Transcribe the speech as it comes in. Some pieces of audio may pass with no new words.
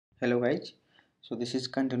Hello guys, so this is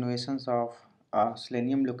continuations of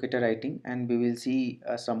Selenium locator writing, and we will see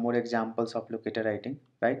some more examples of locator writing,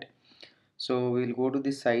 right? So we'll go to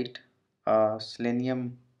this site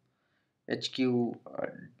Selenium HQ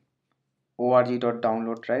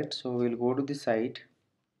org.download, right? So we'll go to this site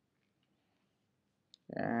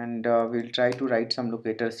and we'll try to write some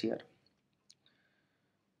locators here.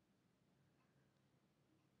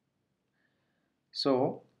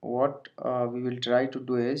 So what we will try to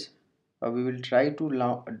do is we will try to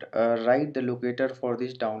write the locator for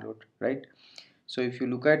this download, right? So if you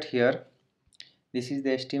look at here, this is the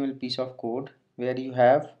HTML piece of code where you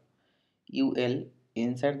have UL.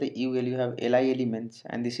 Inside the UL you have li elements,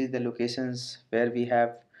 and this is the locations where we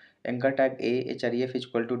have anchor tag a href is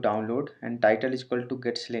equal to download, and title is equal to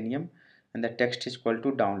get selenium, and the text is equal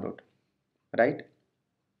to download, right?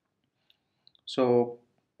 So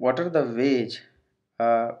what are the ways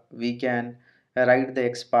we can write the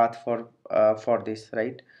XPath for this,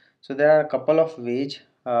 right? So there are a couple of ways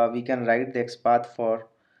we can write the XPath for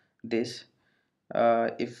this.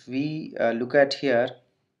 If we look at here,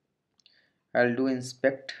 I'll do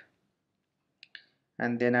inspect,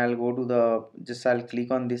 and then I'll go to I'll click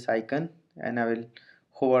on this icon and I will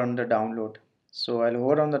hover on the download. So I'll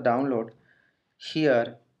hover on the download.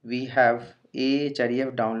 Here we have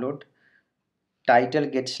ahref download, title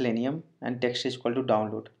get selenium, and text is equal to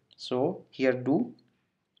download. So here do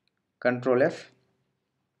control F,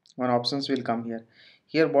 one options will come here.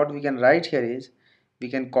 Here what we can write here is we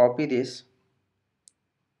can copy this,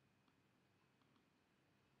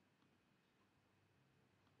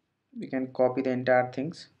 we can copy the entire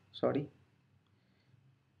things, sorry.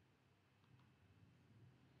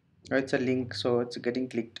 It's a link, so it's getting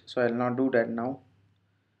clicked, so I'll not do that now.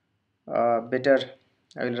 Better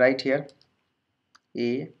I will write here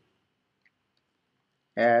a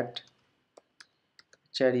at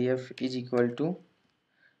href is equal to,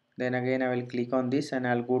 then again I will click on this and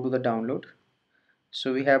I'll go to the download.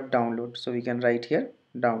 So we have download, so we can write here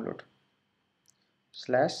download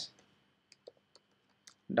slash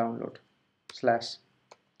download slash.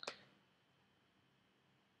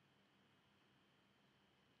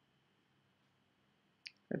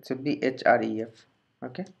 It should be href.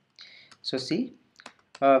 Okay, so see,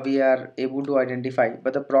 we are able to identify,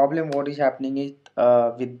 but the problem what is happening is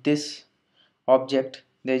with this object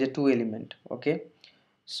there is a two element. Okay,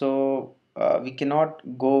 so we cannot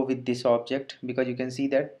go with this object because you can see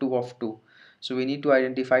that 2 of 2, so we need to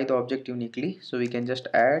identify the object uniquely. So we can just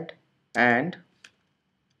add, and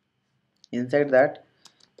inside that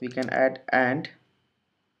we can add and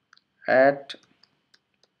at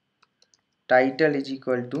title is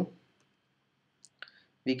equal to,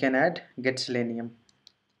 we can add get selenium.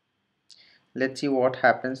 Let's see what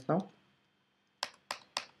happens now,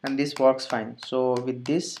 and this works fine. So with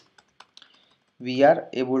this we are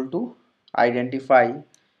able to identify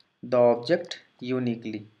the object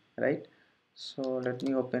uniquely, right? So let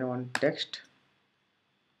me open one text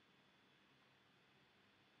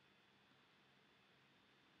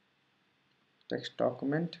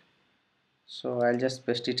document. So I'll just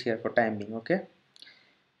paste it here for time being. Okay,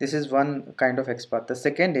 this is one kind of XPath. The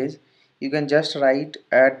second is you can just write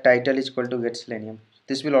add title is equal to get selenium.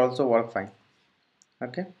 This will also work fine.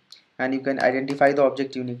 Okay, and you can identify the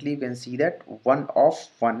object uniquely. You can see that 1 of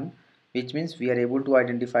 1, which means we are able to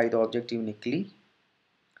identify the object uniquely.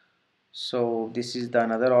 So this is the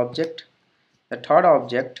another object. The third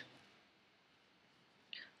object,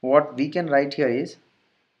 what we can write here is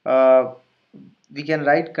uh, we can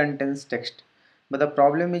write contents text, but the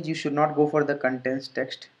problem is you should not go for the contents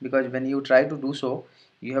text, because when you try to do so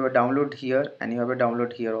you have a download here and you have a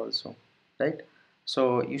download here also, right?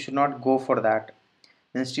 So you should not go for that.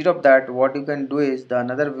 Instead of that, what you can do is, the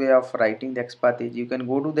another way of writing the XPath is you can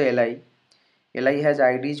go to the li has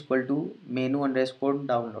id is equal to menu underscore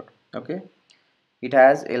download. Okay, it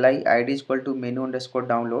has li id is equal to menu underscore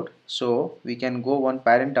download, so we can go one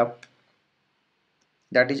parent up.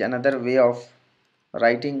 That is another way of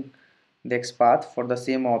writing the XPath for the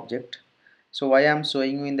same object. So why I'm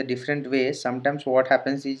showing you in the different ways, sometimes what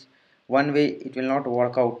happens is one way it will not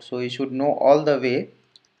work out, so you should know all the way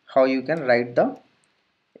how you can write the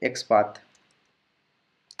XPath,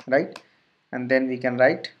 right? And then we can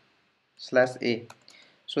write slash a.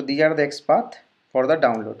 So these are the XPath for the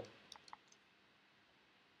download.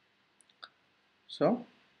 So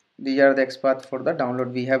these are the XPath for the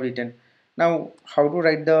download we have written. Now how to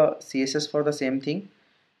write the CSS for the same thing?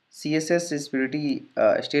 CSS is pretty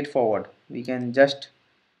straightforward. We can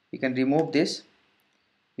remove this,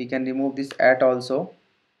 we can remove this at also,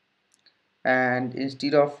 and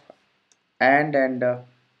instead of and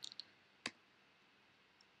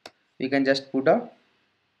we can just put a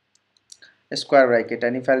square bracket,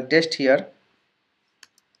 and if I'll test here,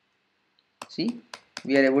 see,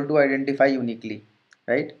 we are able to identify uniquely,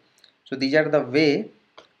 right? So these are the way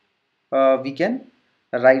we can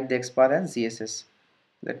write the XPath and CSS.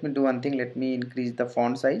 Let me do one thing, let me increase the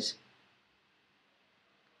font size.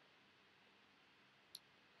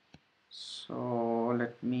 So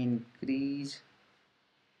let me increase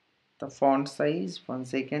the font size, 1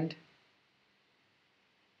 second.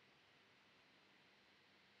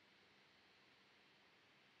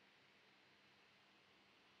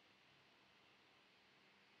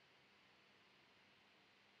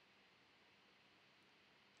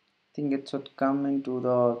 I think it should come into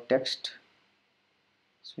the text.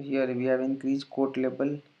 So here we have increased quote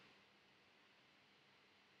label.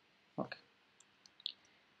 Okay.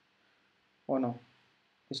 Oh no,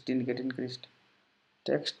 it didn't get increased.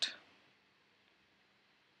 Text.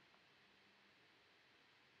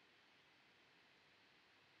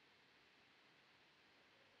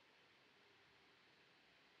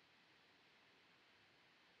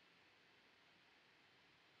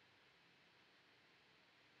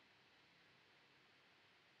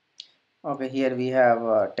 Okay, here we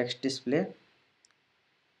have text display.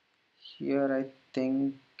 Here I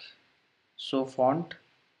think show font,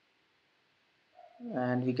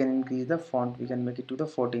 and we can increase the font. We can make it to the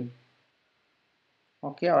 14.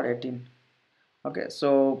 Okay, or 18. Okay,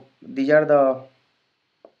 so these are the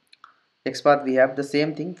XPath. We have the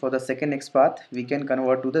same thing for the second XPath. We can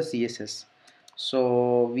convert to the CSS.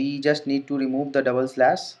 So we just need to remove the double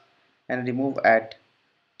slash and remove at.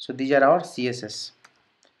 So these are our CSS,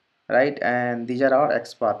 right? And these are our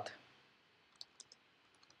XPath,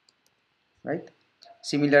 right?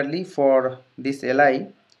 Similarly, for this li,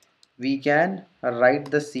 we can write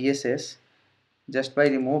the CSS just by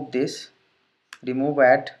remove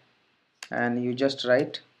at, and you just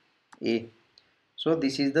write a. So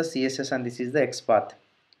this is the CSS and this is the XPath,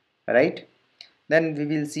 right? Then we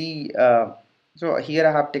will see. So here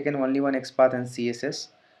I have taken only one XPath and CSS.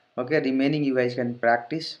 Okay, remaining you guys can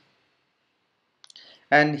practice.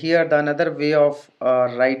 And here the another way of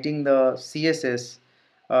writing the CSS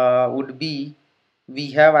would be,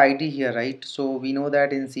 we have ID here, right? So we know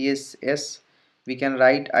that in CSS we can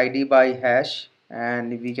write ID by hash,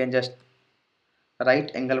 and we can just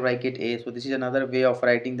write angle bracket a. So this is another way of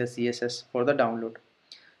writing the CSS for the download.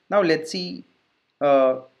 Now let's see,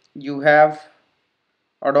 you have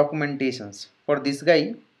a documentations. For this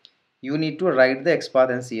guy you need to write the XPath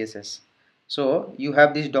and CSS. So you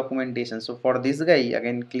have this documentation. So for this guy,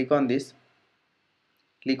 again click on this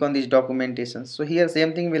documentation. So here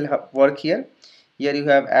same thing will work here. Here you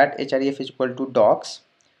have at href is equal to docs,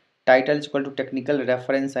 title is equal to technical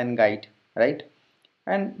reference and guide, right?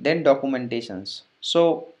 And then documentations.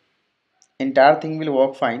 So entire thing will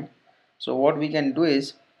work fine. So what we can do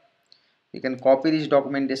is, we can copy these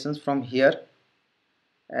documentations from here,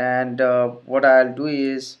 and what I'll do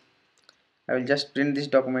is I will just print these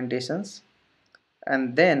documentations,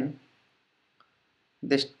 and then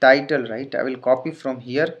this title, right, I will copy from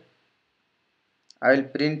here. I will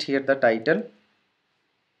print here the title,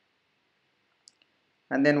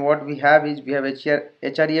 and then what we have is, we have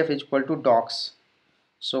href is equal to docs.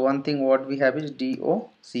 So one thing what we have is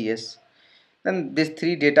docs. Then this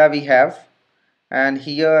three data we have, and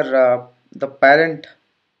here the parent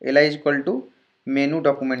li is equal to menu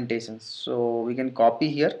documentations. So we can copy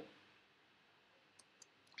here.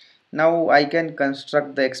 Now I can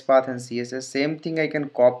construct the XPath and CSS. Same thing I can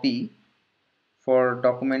copy for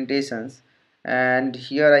documentations, and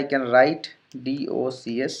here I can write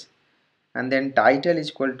docs, and then title is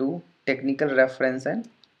equal to technical reference and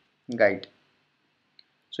guide.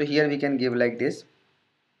 So here we can give like this.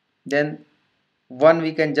 Then one,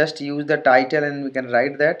 we can just use the title and we can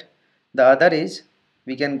write that. The other is,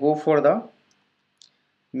 we can go for the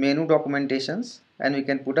menu documentations and we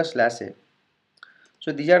can put a slash a.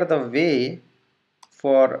 So these are the way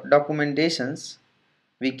for documentations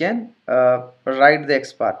we can write the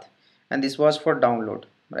XPath, and this was for download,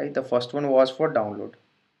 right? The first one was for download,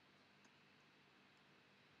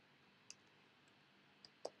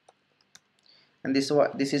 and this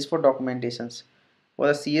is for documentations. For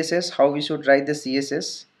the CSS, how we should write the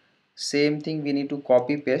CSS, same thing, we need to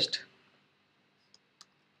copy paste.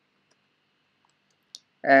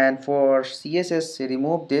 And for CSS,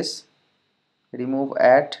 remove this, remove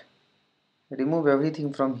at, remove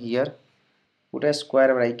everything from here, put a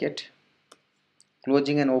square bracket,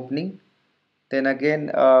 closing and opening. Then again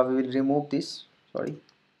we will remove this, sorry,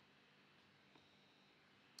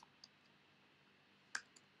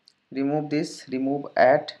 remove this, remove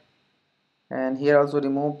at, and here also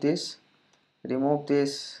remove this,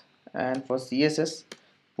 and for CSS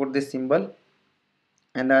put this symbol.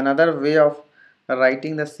 And another way of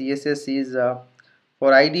writing the CSS is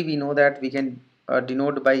for ID we know that we can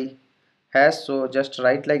denote by hash, so just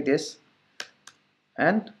write like this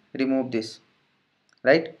and remove this,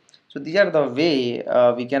 right? So these are the way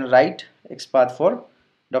we can write XPath for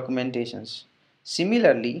documentations.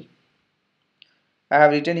 Similarly, I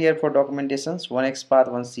have written here for documentations one XPath,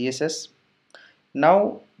 one CSS.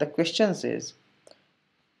 Now the question is,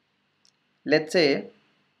 let's say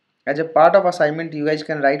as a part of assignment you guys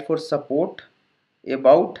can write for support,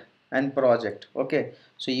 about and project. Okay,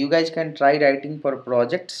 so you guys can try writing for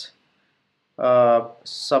projects,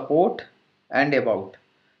 support and about.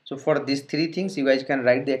 So for these three things you guys can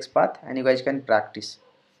write the XPath and you guys can practice.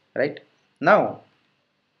 Right, now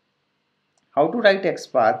how to write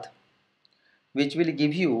XPath which will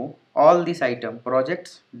give you all these item: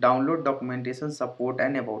 projects, download, documentation, support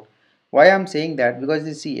and about. Why I'm saying that? Because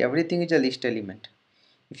you see everything is a list element.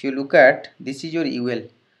 If you look at, this is your UL.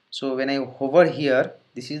 So when I hover here,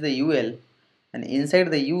 this is the UL, and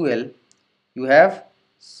inside the UL you have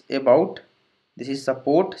about, this is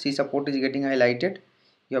support. See, support is getting highlighted,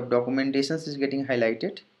 you have documentations is getting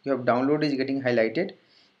highlighted, you have download is getting highlighted,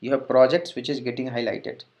 you have projects which is getting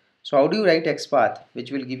highlighted. So how do you write XPath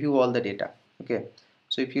which will give you all the data? Okay,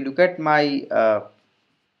 so if you look at my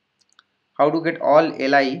how to get all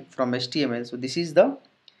li from HTML, so this is the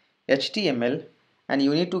HTML and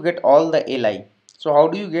you need to get all the li. So how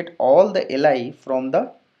do you get all the li from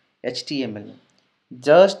the HTML?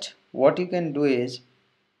 Just what you can do is,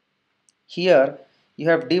 here you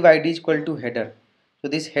have div id is equal to header. So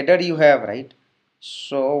this header you have, right?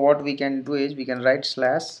 So what we can do is we can write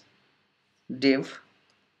slash div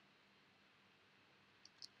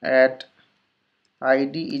at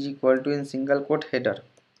id is equal to in single quote header.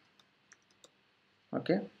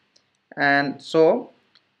 Okay, and so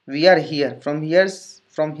we are here, from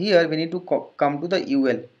here we need to come to the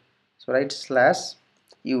ul. So write slash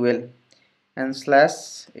ul and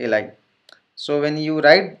slash li. So when you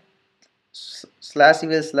write slash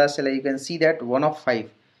ul slash li, you can see that one of five,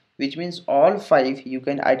 which means all five you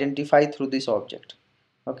can identify through this object.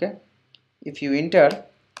 Okay, if you enter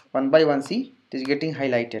one by one, see it is getting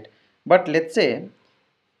highlighted. But let's say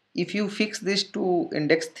if you fix this to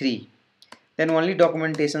index 3, then only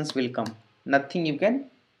documentations will come, nothing you can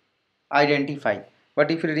identify.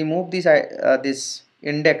 But if you remove this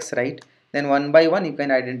index, right, then one by one you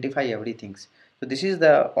can identify everything. So this is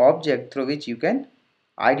the object through which you can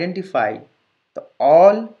identify the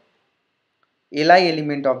all li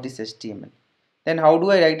element of this HTML. Then how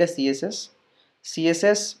do I write a CSS?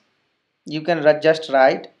 You can just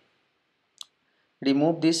write,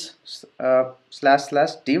 remove this slash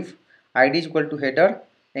slash div id is equal to header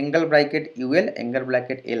angle bracket ul angle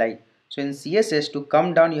bracket li. So in CSS, to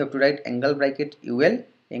come down you have to write angle bracket ul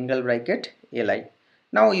angle bracket li.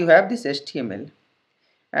 Now you have this HTML,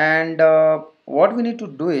 and what we need to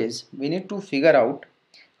do is we need to figure out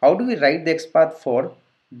how do we write the XPath for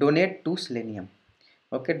donate to Selenium.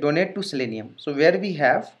 Okay, donate to Selenium. So where we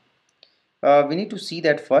have we need to see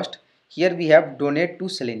that first. Here we have donate to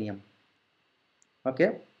Selenium.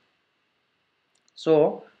 Okay,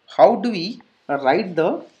 so how do we write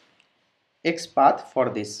the XPath for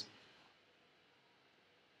this?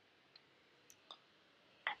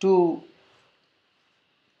 To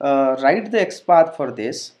write the XPath for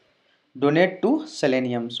this, donate to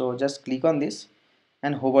Selenium. So just click on this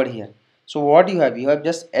and hover here. So what you have? You have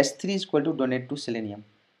just S3 is equal to donate to Selenium.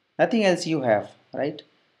 Nothing else you have, right?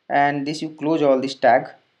 And this you close all this tag.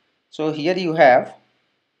 So here you have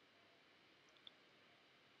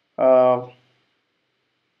uh,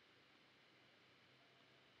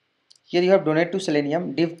 here you have donate to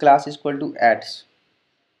Selenium div class is equal to ads,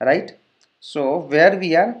 right? So where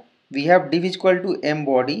we have div is equal to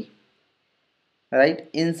embody, right?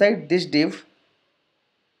 Inside this div,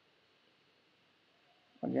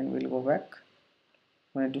 again we'll go back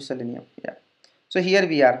to Selenium. Yeah, so here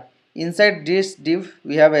we are, inside this div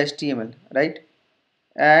we have HTML, right?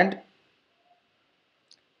 And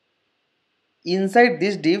inside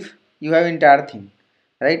this div you have entire thing,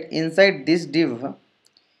 right? Inside this div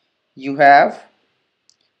you have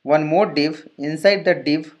one more div, inside the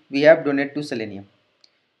div we have donate to Selenium.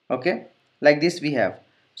 Okay, like this we have.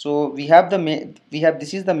 So we have the main,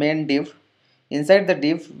 this is the main div. Inside the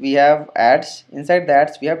div we have ads, inside the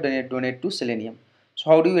ads we have donate to Selenium. So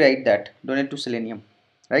how do we write that? Donate to Selenium,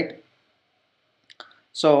 right?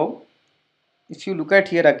 So if you look at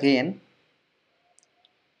here again,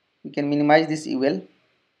 we can minimize this UL.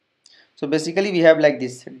 So basically we have like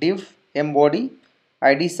this: div embody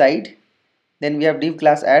id side, then we have div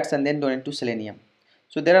class ads, and then donate to Selenium.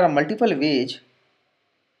 So there are multiple ways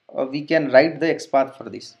we can write the XPath for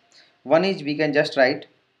this. One is we can just write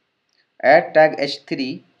add tag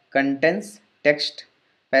h3 contains text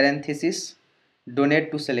parenthesis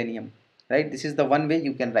donate to selenium, right? This is the one way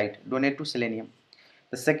you can write donate to selenium.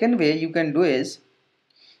 The second way you can do is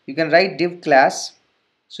you can write div class.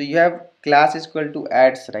 So you have class is equal to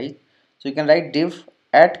ads, right? So you can write div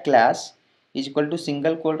add class is equal to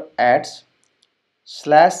single quote ads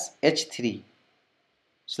slash h3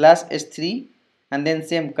 slash h3 and then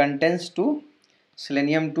same contents to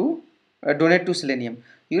selenium to donate to selenium.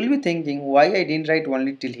 You will be thinking why I didn't write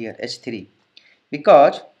only till here h3,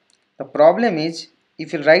 because the problem is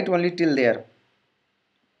if you write only till there,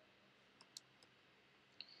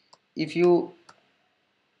 if you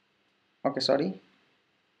okay sorry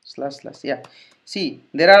slash slash yeah, see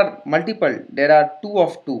there are multiple, there are two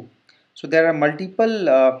of two, so there are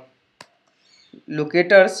multiple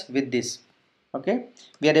locators with this. Okay,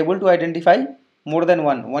 we are able to identify more than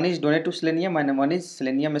one is donate to selenium and one is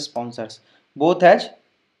selenium sponsors, both has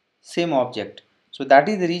same object. So that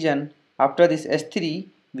is the reason after this s3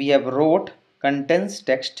 we have wrote contains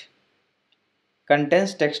text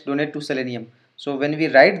donate to selenium. So when we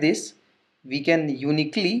write this we can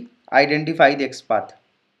uniquely identify the XPath.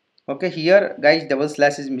 Okay, here guys double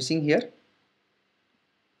slash is missing here.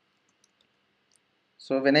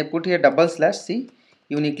 So when I put here double slash, see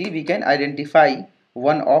uniquely we can identify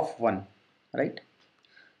one of one, right?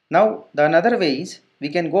 Now the another way is we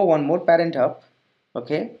can go one more parent up.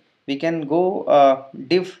 Okay, we can go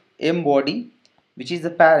div embody, which is the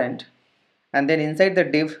parent, and then inside the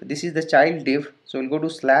div this is the child div. So we'll go to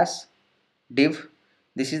slash div,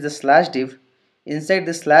 this is the slash div. Inside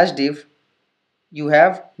the slash div you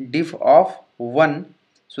have div of 1.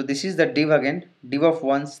 So this is the div again, div of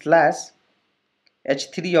 1 slash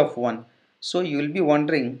h3 of 1. So you will be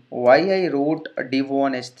wondering why I wrote a div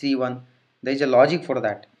 1 h3 1. There is a logic for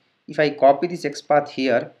that. If I copy this XPath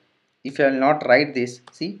here, if I will not write this,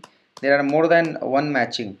 see there are more than one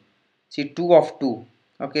matching. See 2 of 2.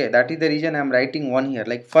 Okay, that is the reason I am writing 1 here,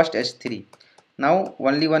 like first h3. Now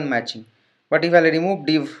only one matching. But if I remove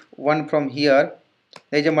div 1 from here,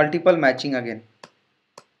 there is a multiple matching again.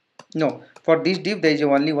 No, for this div there is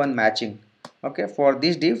only one matching. Okay, for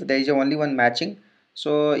this div there is only one matching.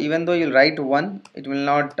 So even though you'll write one, it will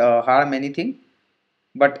not harm anything,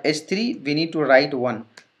 but h3 we need to write one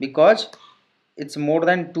because it's more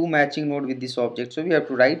than two matching node with this object, so we have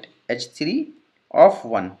to write h3 of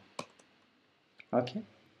 1. Okay,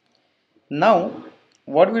 now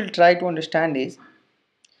what we'll try to understand is,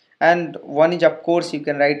 and one is of course you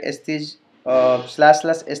can write s3 slash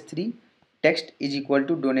slash s3 text is equal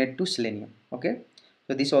to donate to selenium. Okay,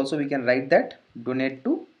 so this also we can write that donate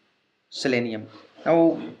to selenium.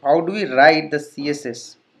 Now how do we write the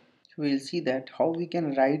css? We'll see that how we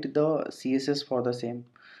can write the css for the same.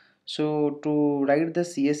 So to write the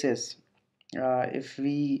css, if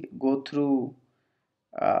we go through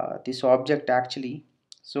this object actually,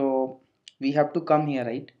 so we have to come here,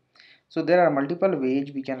 right? So there are multiple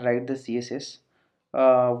ways we can write the css.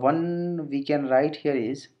 One we can write here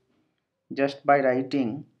is just by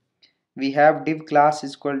writing, we have div class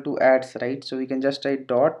is equal to ads, right? So we can just write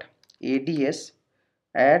dot ads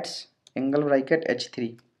ads angle bracket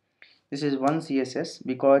h3. This is one css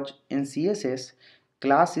because in css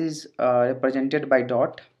class is represented by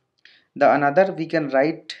dot. The another we can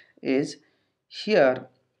write is here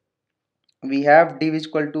we have div is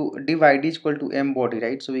equal to div id is equal to m body,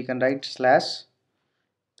 right? So we can write slash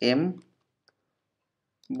m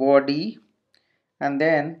body, and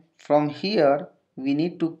then from here we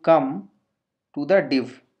need to come to the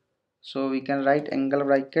div. So we can write angle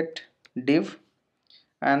bracket div,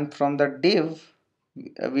 and from the div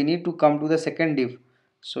we need to come to the second div.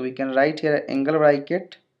 So we can write here angle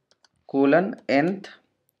bracket colon nth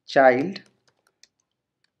child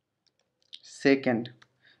second.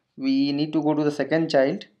 We need to go to the second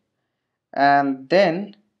child, and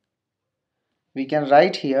then we can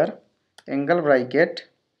write here angle bracket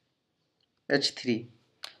h3.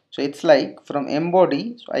 So it's like from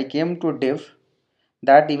embody, so I came to div,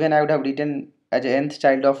 that even I would have written as a nth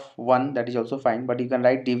child of 1, that is also fine, but you can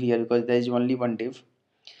write div here because there is only one div.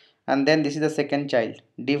 And then this is the second child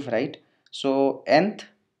div, right? So nth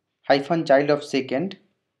hyphen child of second,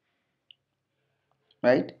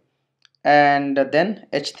 right? And then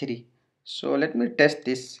h3. So let me test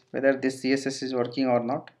this whether this css is working or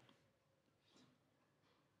not.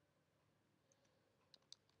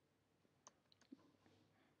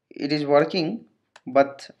 It is working,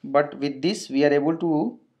 but with this we are able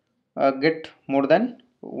to get more than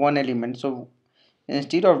one element. So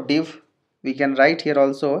instead of div we can write here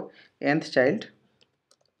also nth child,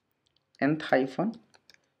 nth hyphen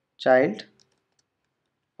child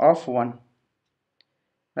of 1.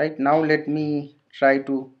 Right, now let me try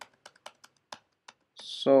to,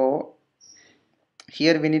 so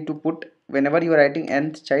here we need to put, whenever you are writing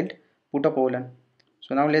nth child, put a colon.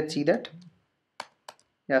 So now let's see that.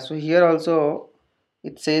 Yeah, so here also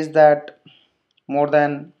it says that more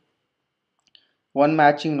than one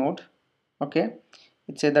matching node. Okay,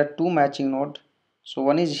 it says that two matching node, so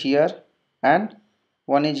one is here and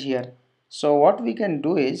one is here. So what we can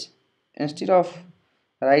do is, instead of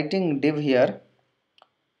writing div here,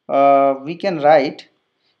 we can write,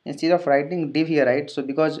 instead of writing div here, right? So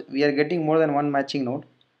because we are getting more than one matching node,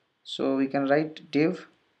 so we can write div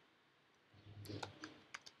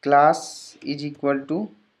class is equal to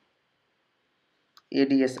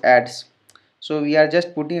ads adds. So we are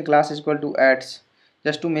just putting a class is equal to adds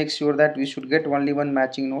just to make sure that we should get only one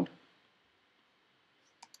matching node.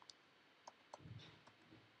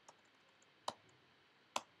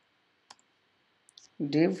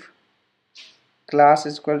 Div class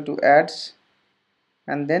is equal to adds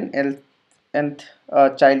and then nth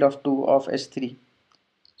child of 2 of h3.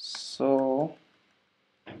 So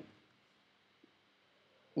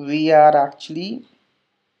we are actually,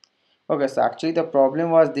 okay, so actually the problem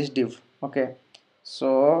was this div. Okay,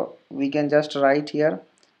 so we can just write here,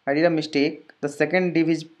 I did a mistake, the second div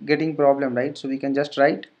is getting problem, right? So we can just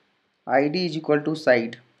write id is equal to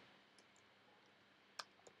side.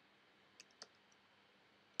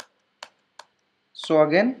 So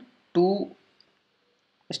again, two,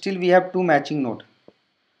 still we have two matching node.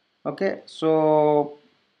 Okay, so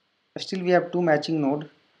still we have two matching node.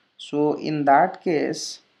 So in that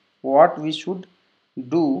case, what we should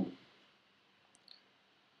do,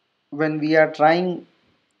 when we are trying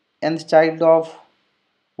nth child of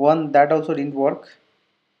 1, that also didn't work.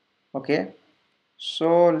 Okay,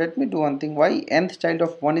 so let me do one thing. Why nth child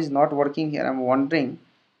of 1 is not working here? I'm wondering.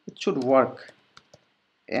 It should work.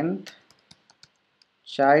 Nth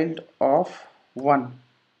child of 1.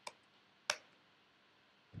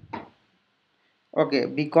 Okay,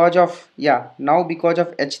 because of, yeah, now because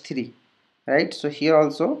of h3, right? So here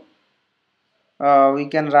also we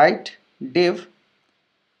can write div,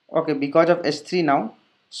 okay, because of h3 now.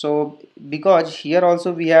 So because here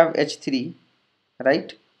also we have h3,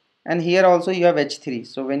 right, and here also you have h3.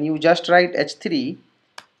 So when you just write h3,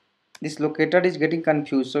 this locator is getting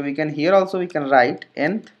confused. So we can, here also we can write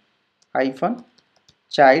nth hyphen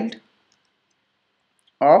child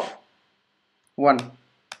of 1.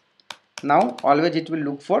 Now always it will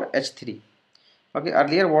look for h3. Okay,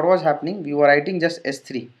 earlier what was happening, we were writing just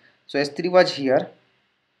s3. So s3 was here,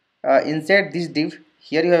 inside this div,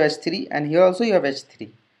 here you have h3 and here also you have h3.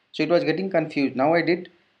 So it was getting confused. Now I did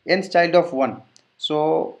nth child of 1.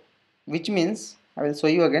 So which means, I will show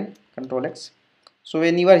you again, control X. So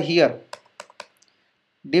when you are here,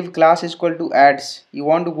 div class is equal to adds, you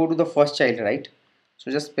want to go to the first child, right?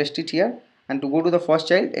 So just paste it here, and to go to the first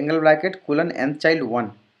child, angle bracket colon nth child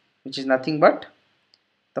 1, which is nothing but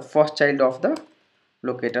the first child of the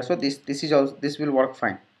locator. So this is also, this will work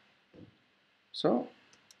fine. So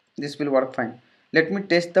this will work fine. Let me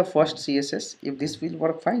test the first CSS if this will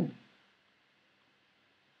work fine.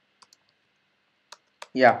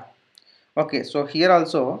 Yeah, okay, so here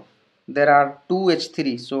also there are two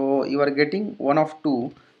h3, so you are getting one of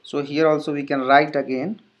two. So here also we can write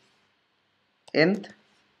again nth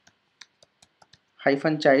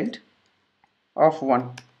hyphen child of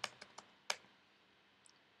 1,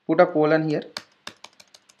 put a colon here.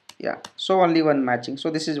 Yeah, so only one matching, so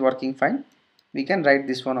this is working fine. We can write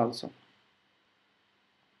this one also,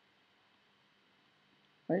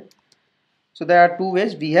 right? So there are two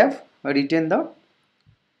ways we have written the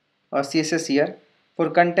CSS here. For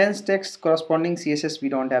contents text corresponding CSS we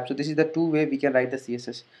don't have, so this is the two way we can write the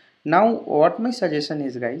CSS. Now what my suggestion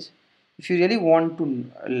is, guys, if you really want to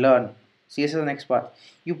learn CSS and XPath,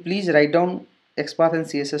 you please write down XPath and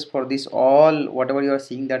CSS for this all, whatever you are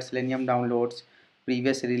seeing, that Selenium downloads,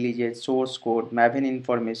 previous releases, source code, Maven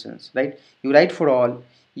informations, right? You write for all.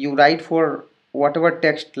 You write for whatever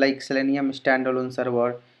text like Selenium standalone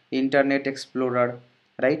server, Internet Explorer,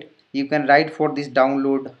 right? You can write for this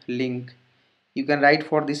download link. You can write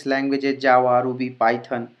for this languages, Java, Ruby,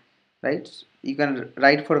 Python, right? You can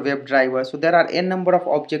write for WebDriver. So there are n number of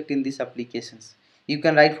objects in these applications. You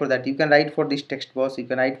can write for that. You can write for this text box. You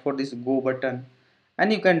can write for this go button,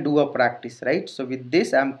 and you can do a practice, right? So with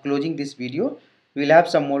this I'm closing this video. We'll have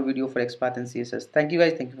some more video for XPath and CSS. Thank you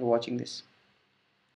guys. Thank you for watching this.